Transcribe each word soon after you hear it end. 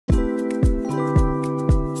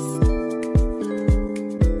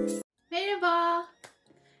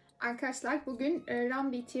Arkadaşlar bugün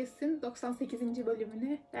Run BTS'in 98.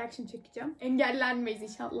 bölümünü reaction çekeceğim. Engellenmeyiz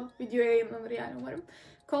inşallah. Video yayınlanır yani umarım.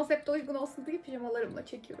 Konsepte uygun olsun diye pijamalarımla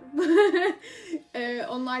çekiyorum.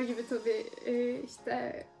 Onlar gibi tabii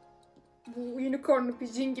işte bu unicornlu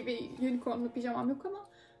pijin gibi unicornlu pijamam yok ama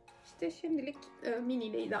işte şimdilik mini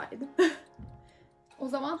ile idare edin. O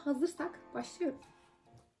zaman hazırsak başlıyoruz.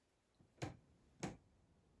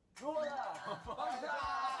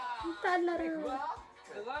 Darlarım.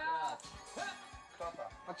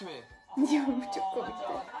 Diyorum bu çok komikti.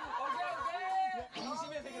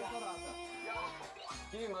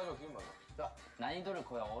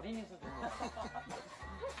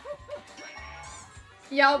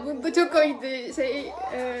 Ya bu da çok komikti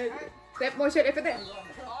Rap Moşeref'e de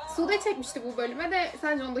Sude çekmişti bu bölüme de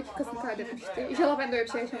sadece 10 dakikasını kaydetmişti. İnşallah ben de öyle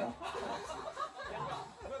bir şey yaşamam.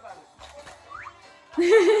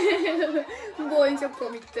 Bu oyun çok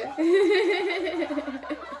komikti.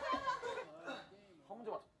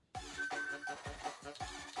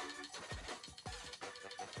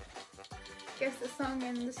 Guess the song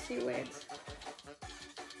and the silhouette.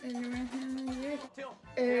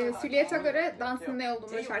 Silüete göre dansın ne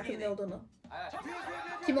olduğunu ve şarkının ne olduğunu.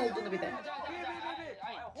 Kim olduğunu bir de.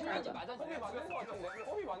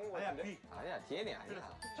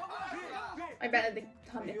 Ay ben de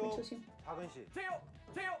tahmin etmeye çalışayım.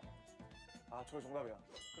 아, 저 정답이야.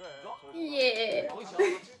 그래. 예.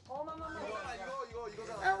 이거잖아.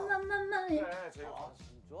 그래, 제가. 아,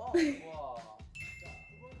 진짜? 와.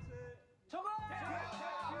 저거!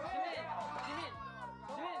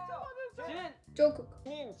 지민! 조국.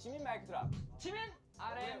 지민 마이크 드랍. 지민!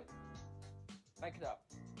 RM 마이크 드랍.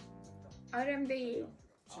 RM değil.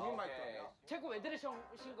 지민 마이크 드랍이야. 최고 왜 들으신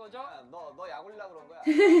거죠? 너 약올리려고 그런 거야?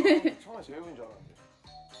 처음에 제육인 줄 알았는데.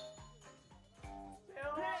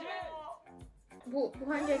 Bu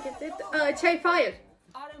hangi hareketi? Şey Fire.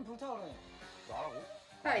 RM 불타오르네. 나라고?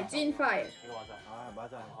 Hayır, Jin Fire. 이거 맞아. 아,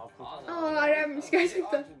 맞아. Aa, RM'miş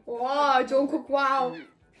gerçekten. Wow, Jungkook wow.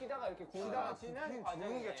 피다가 이렇게 구다가 지는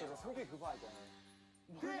구는 게 져서 성격이 그거 알잖아.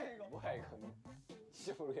 뭐야 이거?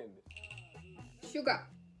 진짜 모르겠는데. Suga.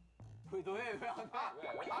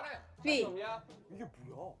 왜안 해? V. 이게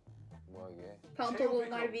뭐야? 뭐야 이게?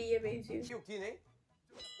 Pantolonlar V'ye benziyor. 기억 DNA?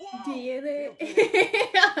 Diğeri.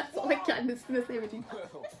 Sonra kendisine sevdiğim.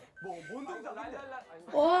 뭔 동작인데?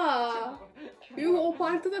 Oha. Yuh o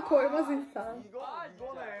partı da koymaz insan.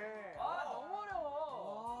 이거네. 아 너무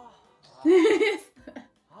어려워.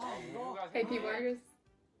 Happy Burgers.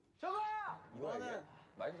 저거! 이거는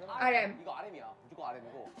마이크 RM. 이거 RM이야. 무조건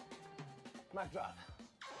RM이고. 마이크 드랍.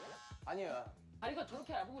 아니야. 아니 이거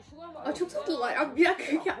저렇게 알고 슈가를 Aa, çok tatlılar. Abi bir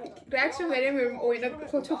dakika reaksiyon veremiyorum oyuna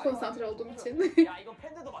çok konsantre olduğum için. 야 이거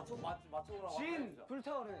팬들도 맞춰보라고. 진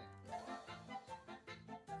불타오르네.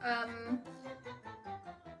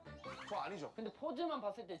 저 아니죠. 근데 포즈만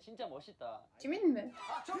봤을 때 진짜 멋있다. Jimin mi?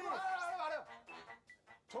 아 전국 알아요.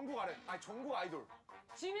 전국 아래. 아니 전국 아이돌.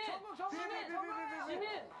 지민!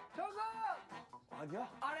 지민! 저거! 아니야?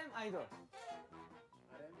 RM 아이돌.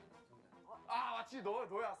 아 맞지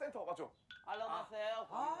너야 센터 맞죠? 알람하세요.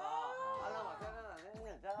 알람하세요.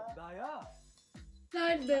 나야?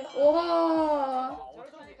 Nerede? Oha.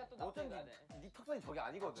 저렇게 하니까 또 나쁘다. 네 턱선이 저게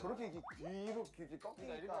아니거든. 저렇게 이렇게 뒤로 이렇게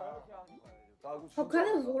꺾이니까. 이렇게 하는 거야. O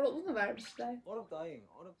kadar zorla mı vermişler? 어렵다잉.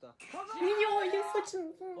 어렵다. Ya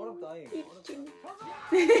saçın. 어렵다잉. İlkin.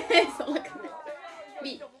 Salak.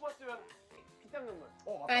 Bir. 피땀 눈물.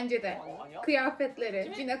 맞다. Bence de. 아니야?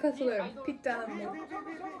 Kıyafetleri. Cine katılıyorum. Pittanın mı?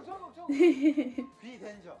 비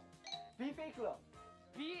덴저. B 페이클럽.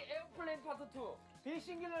 B 에어플레인 파트 2. B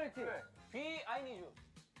싱귤러리티. 비 아이니주.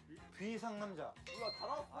 비 상남자. 이거 다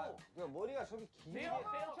나왔고. 그냥 머리가 저기 긴. 세요.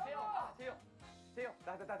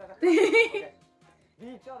 나.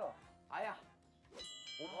 B 쩔어. 아야.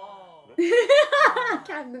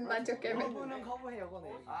 Kendinden çok emin. 커브는 커브해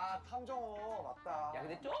요거네. 아 탐정호 맞다. 야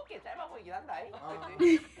근데 좁게 짧아 보이긴 한다.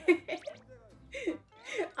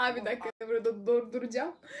 Abi bir dakika burada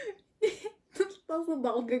durduracağım. Nasıl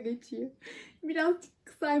dalga geçiyor. Birazcık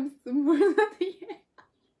kısaymışsın burada diye.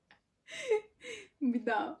 Bir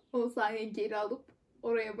daha o sahneyi geri alıp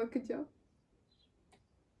oraya bakacağım.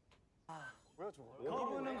 뭐야 저거?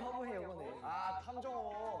 커브는 커브해 요거네. 아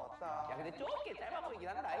탐정호 맞다. 야 근데 좁게 짧아 보이긴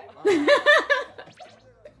한다. 이건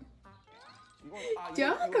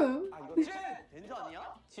Canım. 이거 덴저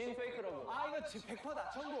아니야? 진 페이크러브. 아 이거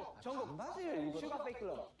 100%다. 전국. 맞아요 이거. 슈가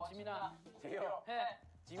페이클럽. 지민아. 제요. 해.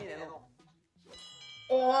 지민 에노.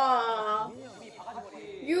 Oha.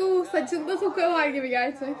 Yuh saçında toka var gibi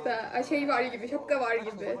gerçekten. Şey var gibi, şapka var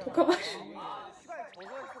gibi. Toka var. 슈가에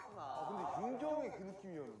저거 했었구나. 아 근데 윤경이 그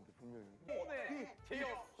느낌이었는데 분명히. 제요.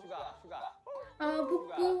 슈가. Aa bu.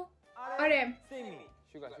 RM.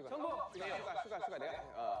 슈가. 슈가.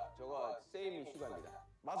 내가 저거 세임이 슈가입니다.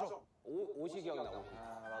 맞아. 오시경 나오고.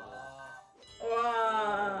 맞아.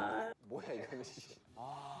 와. 뭐야 이거는.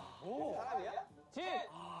 오. 사람이야? 진.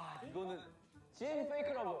 이거는 진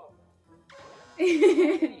페이크라고.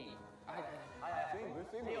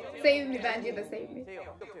 Save'mi bence de save'mi.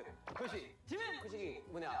 그시. 지민. 그시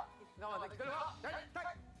뭐냐? 나와 기다려봐.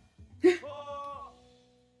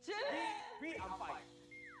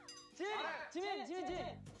 지민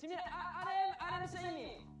RM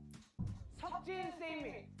세이미. 석진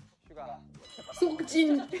세이미. 슈가.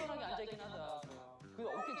 Sokjin. 편하게 앉아 있긴 하다. 그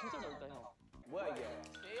어깨 진짜 넓다 형. 뭐야 이게?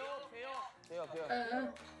 배요.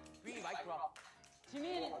 위 마이크로.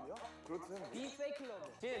 지민 그렇든. 비 페이크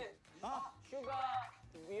러브. 진. 슈가.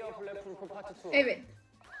 위어 블랙풀 파트 2. Evet.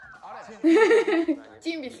 RM.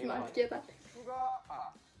 Cin bilsin artık yeter. 슈가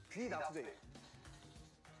B 나투데이.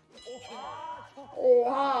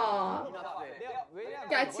 Oha. 내가 왜냐면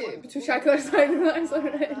Gerçi bütün şarkıları saydılar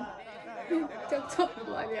sonra. Çok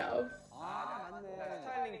tatlılar ya. 맞네.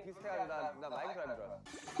 스타일링 비슷해가지고 나 마이크 라인 줄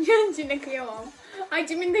알았어. Cin'e kıyamam. Ay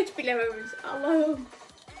Cin'in de hiç bilememiş. Allah'ım.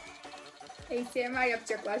 ASMR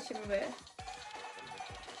yapacaklar şimdi.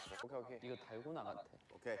 오케이. 이거 달고나 같아.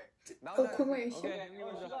 오케이. Okuma yaşı. 오케이.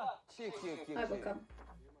 치읓. Hadi bakalım.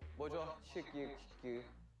 뭐죠? 치읓.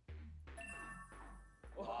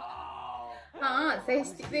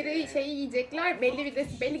 Seçtikleri şeyi yiyecekler. Belli bir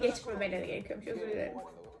desibeli geçmemeleri gerekiyormuş. Özür dilerim.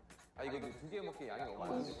 아 이거 두 개 먹기 양이 너무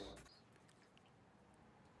많은데.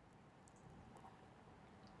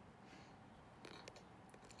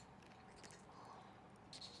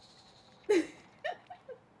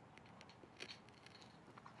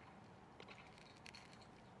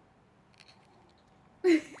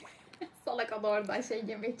 Salak adam oradan şey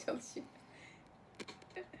yemeye çalışıyor.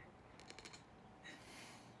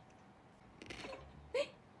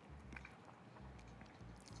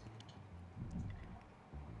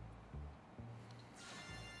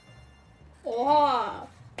 Oha!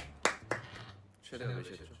 최대가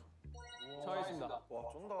몇이었죠? 정하겠습니다.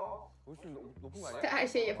 와 쩐다. 훨씬 높은 거 아니야? Her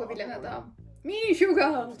şeyi yapabilen adam. Mini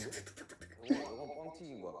sugar. 이건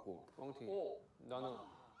뻥튀기인 것 같고. 뻥튀기. 나는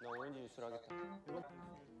나 오렌지 주스를 하겠다.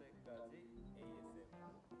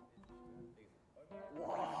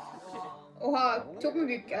 Oha, çok mu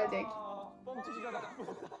büyük gelecek? 뻥튀기가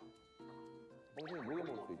나쁘다. 뻥튀기 목에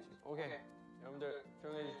먹을 수 있지. 오케이. 여러분들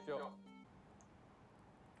조용해 주십시오.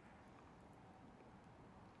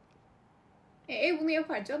 Bunu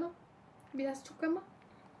yapar canım. Biraz çok ama.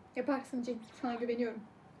 Yaparsın Cem. Sana güveniyorum.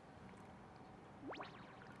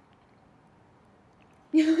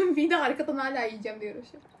 Bir de arkadan hala yiyeceğim diyor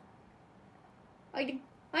şu.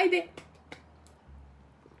 Haydi.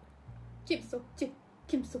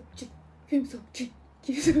 Kim sokçu?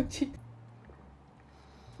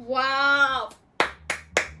 Wow.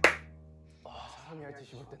 사람이 할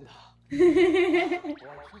짓이 못된다.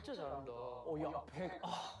 와 진짜 잘한다. 야 100.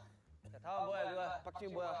 자, 다음 뭐야 누가?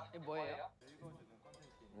 박지민 뭐야? 이게 뭐예요?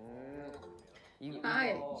 이거 Ay,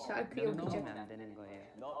 şarkı okuyacak. 넣으면 안 되는 거예요.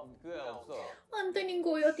 너 그게 없어. Antonin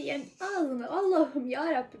koyuyor diyen ağzını Allah'ım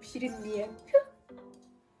ya Rabbim şirin diye.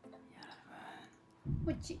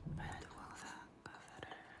 Hoci.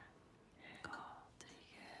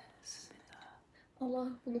 Allah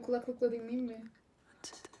bunu kulaklıkla dinleyeyim mi?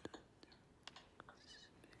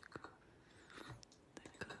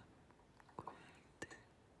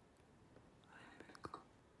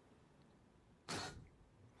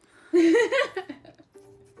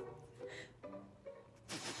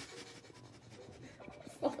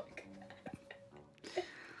 Salak.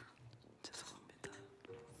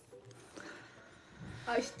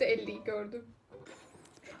 Açtı 50'yi gördüm.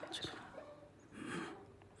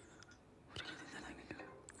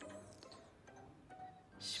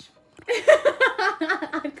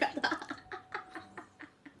 Arkada.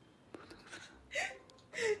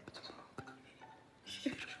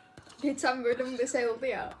 Geçen bölümde şey oldu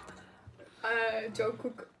ya.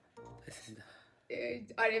 Jungkook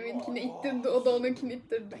RM'inkini ittirdi, o da onunkini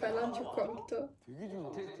ittirdi falan, çok korktu. 되게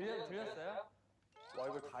좋아. 들렸어요? 와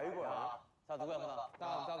이걸 다 읽어야. 자 누구야 하나.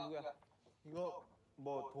 다음 누구야? 이거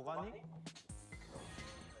뭐 도가니?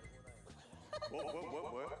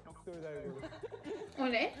 뭐야? O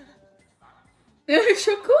ne?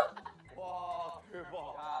 Şoku? 와 대박.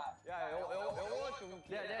 야 영어 좀.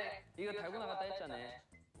 내가 이거 달고나 같다 했잖아.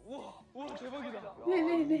 우와 대박이다.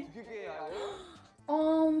 Ne? 되게 야.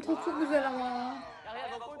 Aa, tadı çok güzel ama.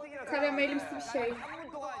 야너 꼴등이라. Karamellimsi bir şey.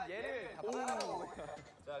 3분 동안 얘를 다 빨아먹은 거야.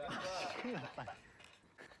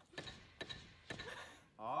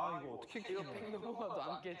 아 이거 어떻게 이거 100 넘어도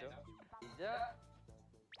안 깨져. 시작.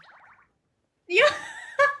 Ya.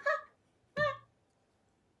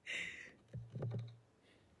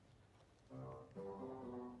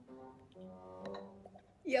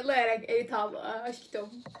 Yalayarak edit abla.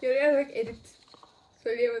 Aşkım. Yalayarak edit.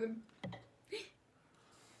 Söyleyemedim.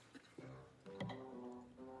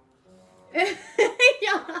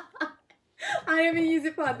 Ya. Annemin yüz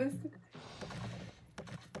ifadesi.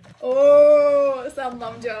 Oo, Sam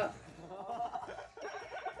amca.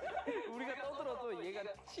 우리가 떠들어도 얘가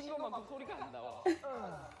친 것만큼 소리가 안 나와.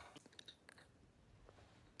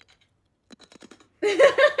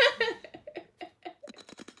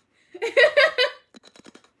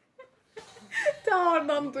 Ta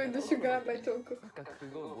oradan duydu şu galiba çok. 아까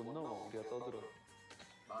그거 못 넘어 우리가 떠들어.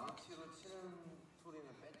 망치로 치는 소리는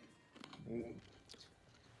빼.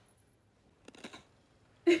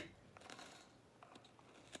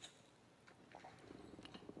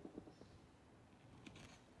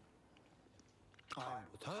 아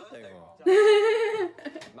못하겠다 이거.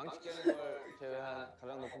 망치 깨는 걸 제외한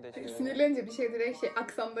가장 높은 대신에. Sinirlenince bir şey direkt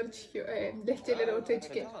aksanları çıkıyor. Lehçeleri ortaya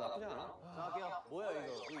çıkıyor. 괜찮아 나쁘지 않아. 자기야 뭐야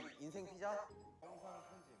이거 인생 피자? 영상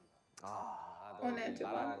편지입니다. O ne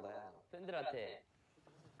acaba? 팬들한테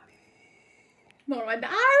Normalde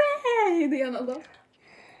aaa diyen adam.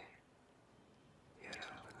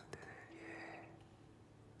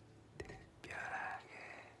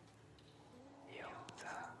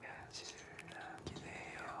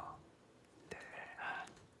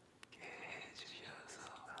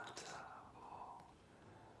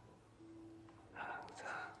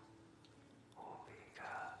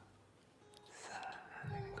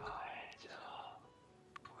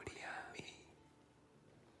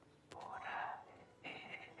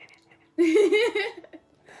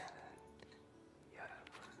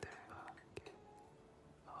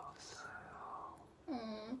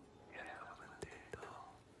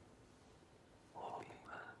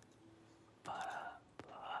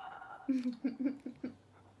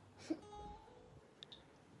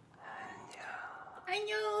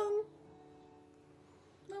 안녕.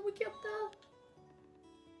 너무 귀엽다.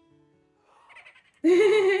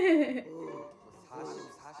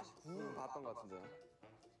 49 봤던 것 같은데.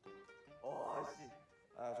 아씨.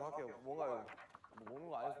 아 정확히 뭔가 먹는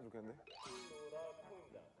거 아니었으면 좋겠는데.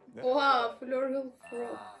 오하, floral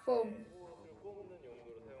foam.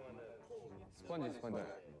 스펀지.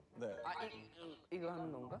 네. 아 이거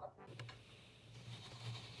하는 건가?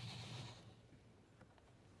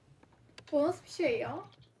 Bu nasıl bir şey ya?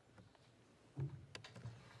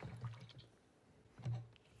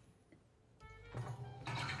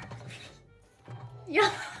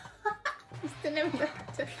 Ya üstüne mi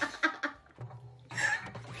döktü?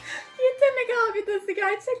 Yetenek abidesi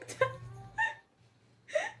gerçekten.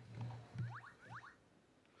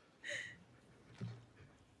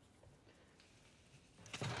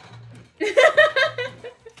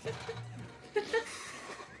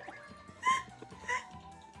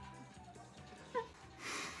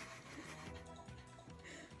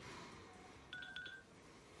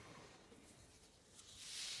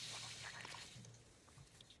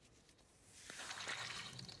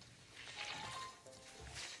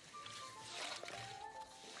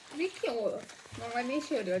 Ricky o. Normal ne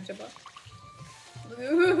işe yarıyor acaba?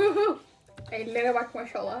 Ellere bak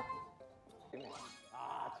maşallah.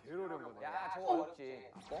 아 제일 어려운 거네. 야 저거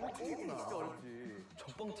어렵지. 뻥튀기 진짜 어렵지. 저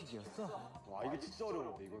뻥튀기였어? 와 이게 진짜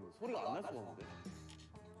어려운데 이거는 소리가 안 날 수가 없는데.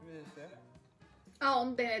 준비됐어요? Aa,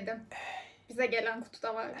 onu denedim. Bize gelen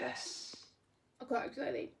kutuda vardı. O kadar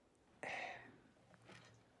güzel değil.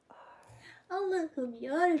 Allah'ım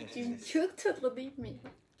yarabbim, çok tatlı değil mi?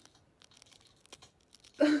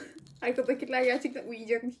 Arkadakiler gerçekten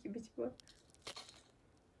uyuyacakmış gibi çıkıyor.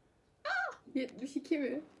 72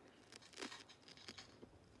 mi?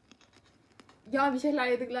 Ya bir şeyler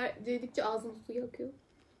yedikçe ağzım suyu akıyor.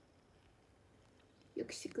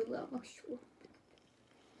 Yakışıklı ama şu.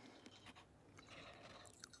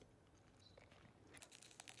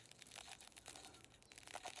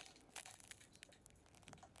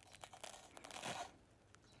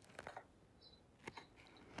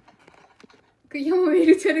 Kıyamam,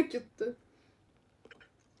 eriterek yuttu.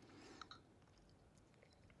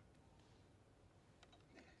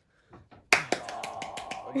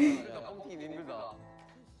 힘들다 뻥튀기 힘들다.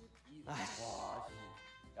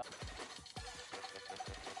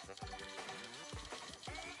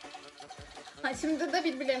 Ha, şimdi de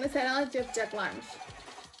birbirlerine serenat yapacaklarmış.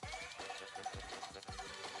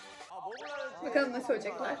 Bakalım ne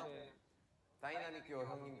söyleyecekler. 다이나믹 듀오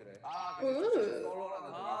형님들의. Uuu.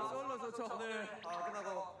 솔로 좋죠. 오늘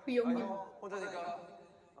끝나고 Uyumlu. 혼자니까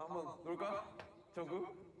한번 놀까? 저구.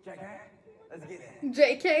 Let's get it.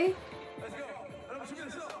 JK. Let's go. 여러분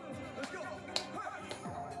준비됐어? Let's go.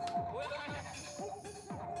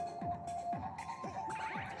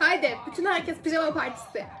 Haydi bütün herkes pijama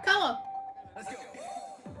partisi. Come on. Let's go.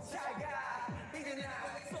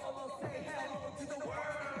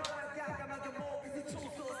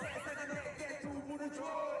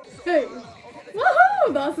 Hey.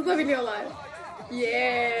 Woohoo! Dansı da biliyorlar.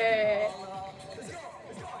 Yeah.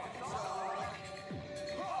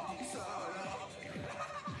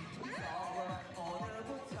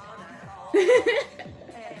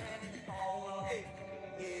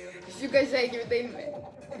 Sugar şey gibi değil mi?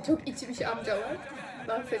 Çok içmiş amcalar.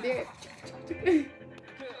 Dans ediyor.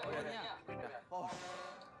 Aa,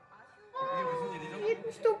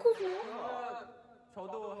 79 mu?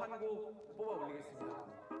 저도 한 곡 뽑아 올리겠습니다.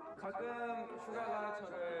 가끔 슈가가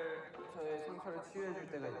저의 상처를 치유해 줄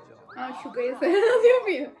때가 있죠. Aa, Sugar'ı seyrediyor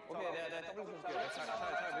muyum? 오케이, 내가 떡을 줄게.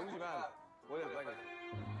 잘 모르지만 원래 빨리.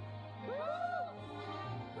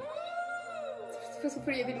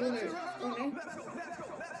 007 Lunar. O ne?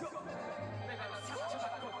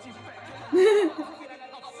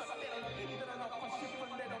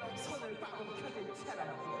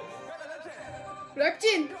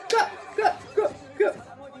 Rakcin! Go! Go! Go! Go!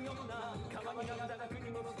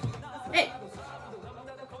 Hey!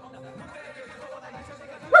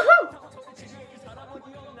 Woohoo!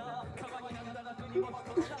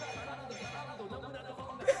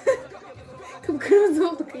 Kıpkırmızı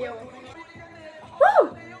oldu kıyamam.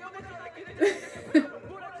 Woo!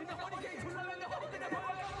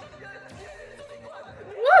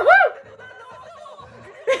 Woohoo!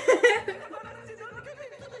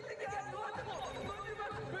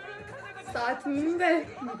 Saatimin de.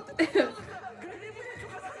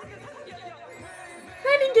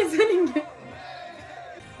 Sen inge.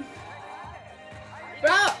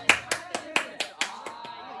 Bravo.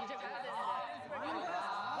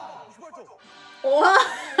 Oha.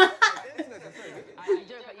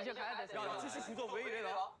 이제 가야 돼서. 야, 79점 왜 이래 나?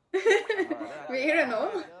 왜 이래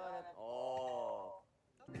너?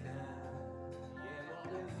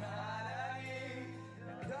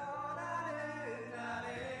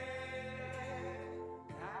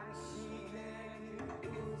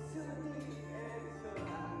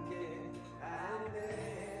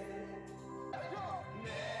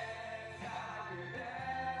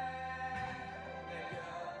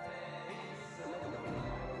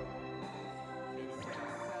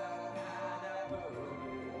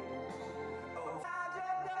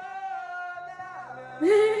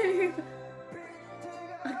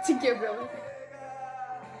 Akçık yapıyorlar.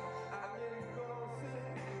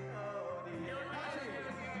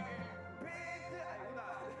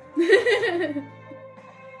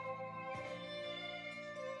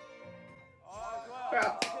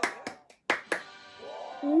 Bravo.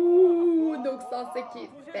 98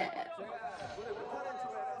 be.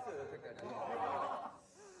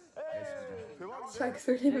 Şarkı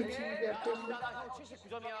söylememişim gibi yapıyorum.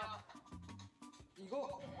 79점이야.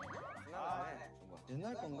 이거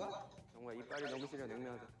옛날 건가? 정말 이빨이 너무 시려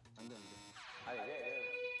냉면하자. 안 돼. 아니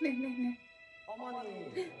Ne?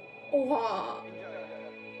 어머니. Oha.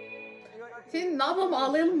 Şimdi ne yapalım,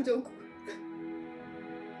 ağlayalım mı çok?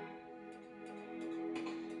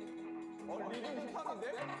 리듬 힙합인데?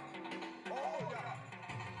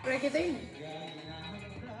 Reggae değil mi?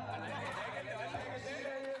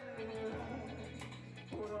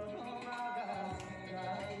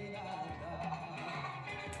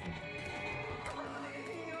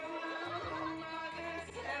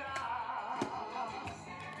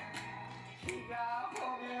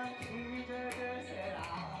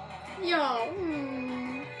 Ya.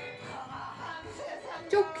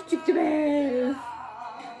 Çok küçüktü be.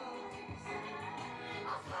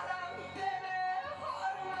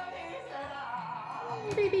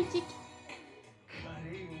 Bebecik.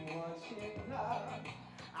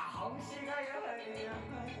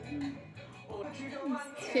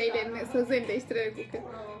 Şeylerini, sözlerini değiştirerek okuyor.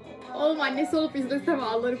 Oğlum annesi olup izlesem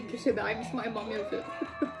ağlarım köşede. I'm my mom yazıyor.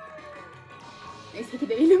 Neyse ki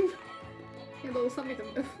değilim. Ya da olsam mıydım?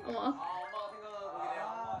 Öf ama.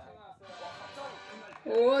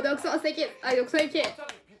 Oo 98. Ay 92.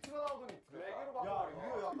 비트가 나오더니 레게로 바꿔. 야,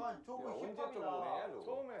 이거 약간 조금 언제 좀 힙합이다. 오래?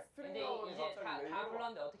 처음에 스트링 근데 나오더니 이제 갑자기 다 레게로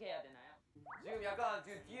불렀는데 어떻게 해야 되나요? 지금 약간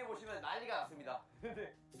지금 뒤에 보시면 난리가 났습니다.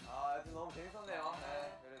 아, 하여튼 너무 재밌었네요.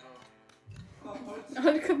 네, 그래도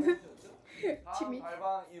Arkada. 다음 timid.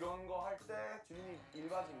 달방 이런 거 할 때 주님이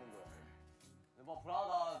일바지 입는 거야. 뭐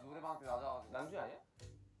브라다 노래방 때 낮아가지고 남주 아니야?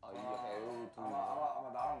 아 이게 배우 둘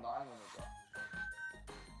아마 나랑 나랑 거니까.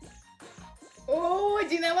 Oo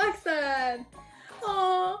Cine bak sen.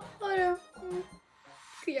 Aa arım.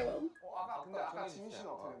 Kıyamam. 아까 근데 아까 지민 씨는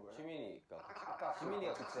어떻게 된 거예요? 지민이가 아까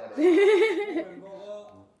지민이가 같이 해야 돼.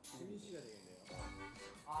 멤버가 지민 씨가 되겠네요.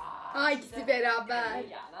 Aa ikisi beraber.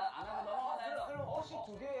 얘기 안 하고 넘어가나요? 그럼 혹시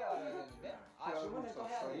두 개 해야 되는데? 아, 주문을 또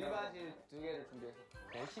해야 돼요? 일반실 두 개를 준비해서.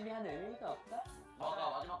 열심히 하는 의미가 없다? 아까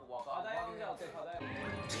마지막 곡 아까 바다의 왕자 어때? 바다의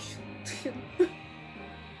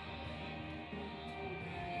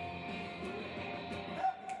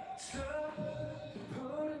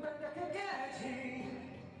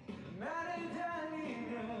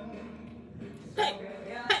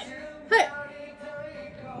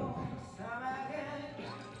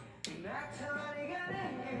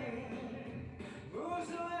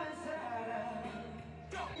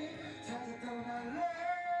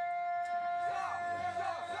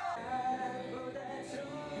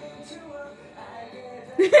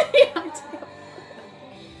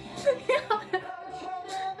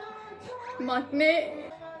Makne.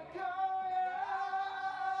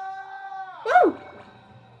 Woo!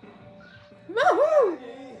 Woohoo!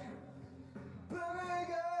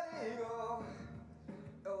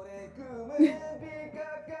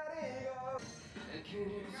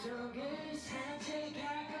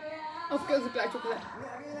 Of, gözlükler çok güzel.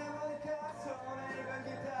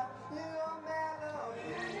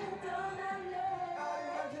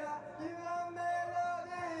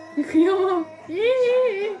 Kıyamam.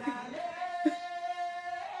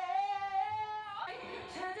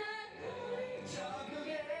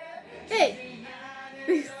 Hey.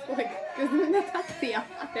 Bak, gözüne taktı ya.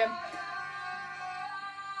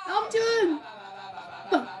 Amcun.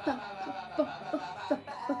 Bak, bak, bak, bak, bak,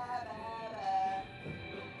 bak.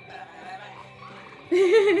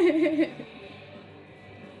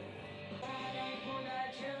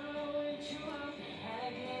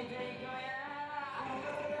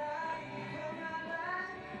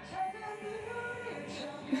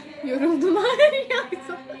 Yoruldular ya.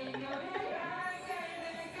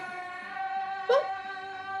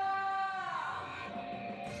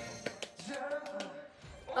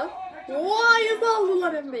 Vay,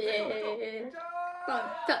 yazaldılar hem de.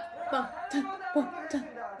 Bangtan.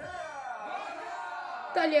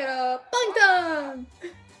 달려라 빵탄.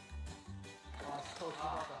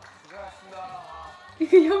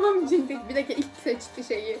 Kıyamam şimdi. Bir dakika, ilk seçti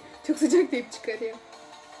şeyi. Çok sıcak deyip çıkarıyor.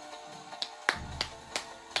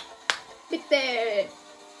 Bitti.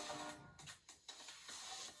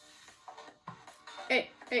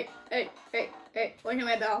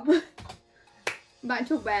 Oynamaya devam. Ben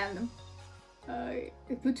çok beğendim.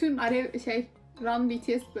 Bütün Run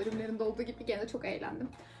BTS bölümlerinde olduğu gibi gene çok eğlendim.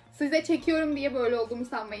 Size çekiyorum diye böyle olduğumu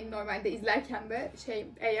sanmayın. Normalde izlerken de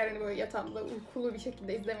eğer hani böyle yatağımda uykulu bir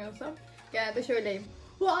şekilde izlemiyorsam genelde şöyleyim.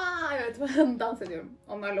 Vaa, evet, dans ediyorum.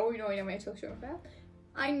 Onlarla oyun oynamaya çalışıyorum falan.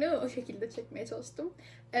 Aynı o şekilde çekmeye çalıştım.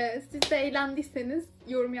 Siz de eğlendiyseniz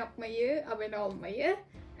yorum yapmayı, abone olmayı,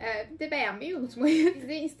 bir de beğenmeyi unutmayın.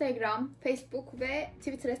 Bizi Instagram, Facebook ve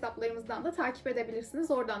Twitter hesaplarımızdan da takip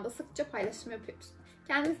edebilirsiniz. Oradan da sıkça paylaşım yapıyoruz.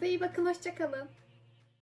 Kendinize iyi bakın, hoşça kalın.